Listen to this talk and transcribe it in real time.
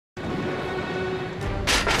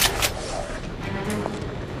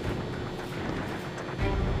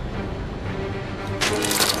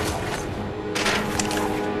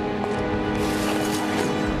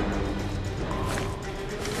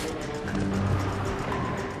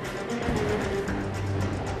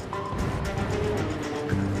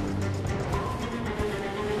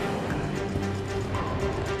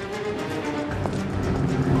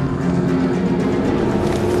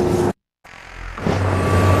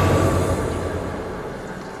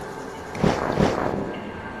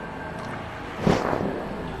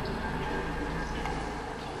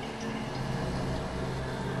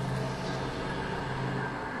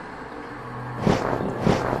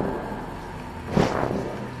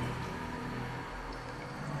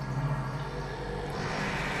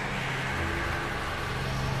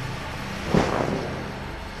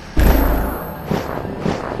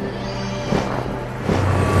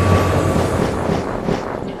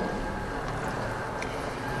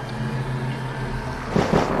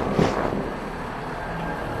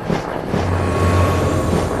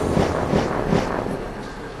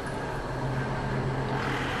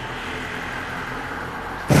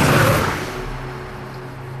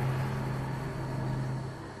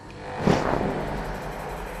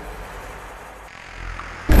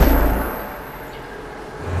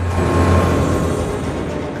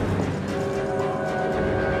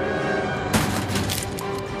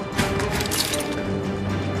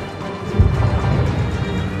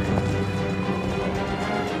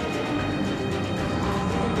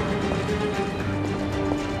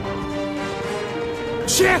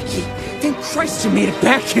Jackie! Thank Christ you made it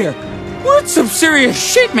back here! We're in some serious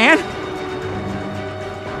shit, man!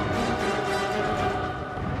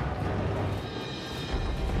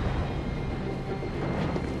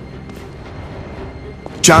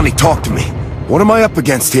 Johnny, talk to me. What am I up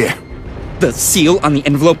against here? The seal on the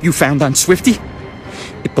envelope you found on Swifty?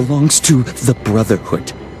 It belongs to the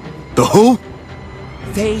Brotherhood. The who?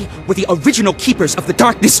 They were the original keepers of the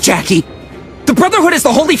darkness, Jackie! The Brotherhood is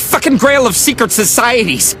the holy fucking grail of secret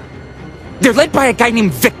societies! They're led by a guy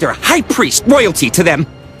named Victor, High Priest, royalty to them.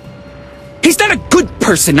 He's not a good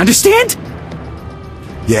person, understand?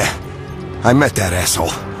 Yeah, I met that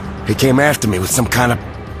asshole. He came after me with some kind of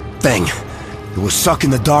thing. It was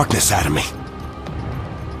sucking the darkness out of me.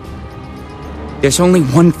 There's only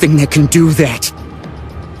one thing that can do that.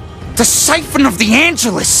 The Siphon of the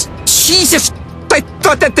Angelus! Jesus! I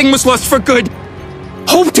thought that thing was lost for good!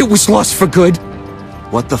 Hoped it was lost for good!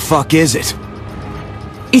 What the fuck is it?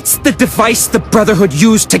 It's the device the Brotherhood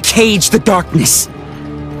used to cage the darkness.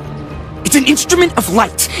 It's an instrument of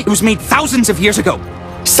light. It was made thousands of years ago.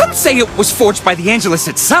 Some say it was forged by the Angelus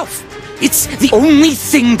itself. It's the only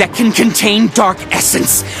thing that can contain dark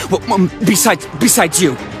essence. Well, besides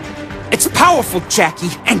you. It's powerful, Jackie,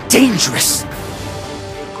 and dangerous.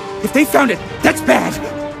 If they found it, that's bad.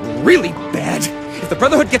 Really bad. If the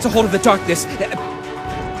Brotherhood gets a hold of the darkness...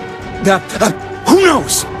 who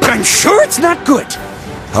knows? But I'm sure it's not good.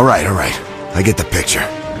 All right. I get the picture.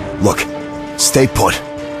 Look, stay put.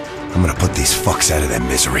 I'm gonna put these fucks out of their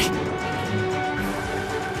misery.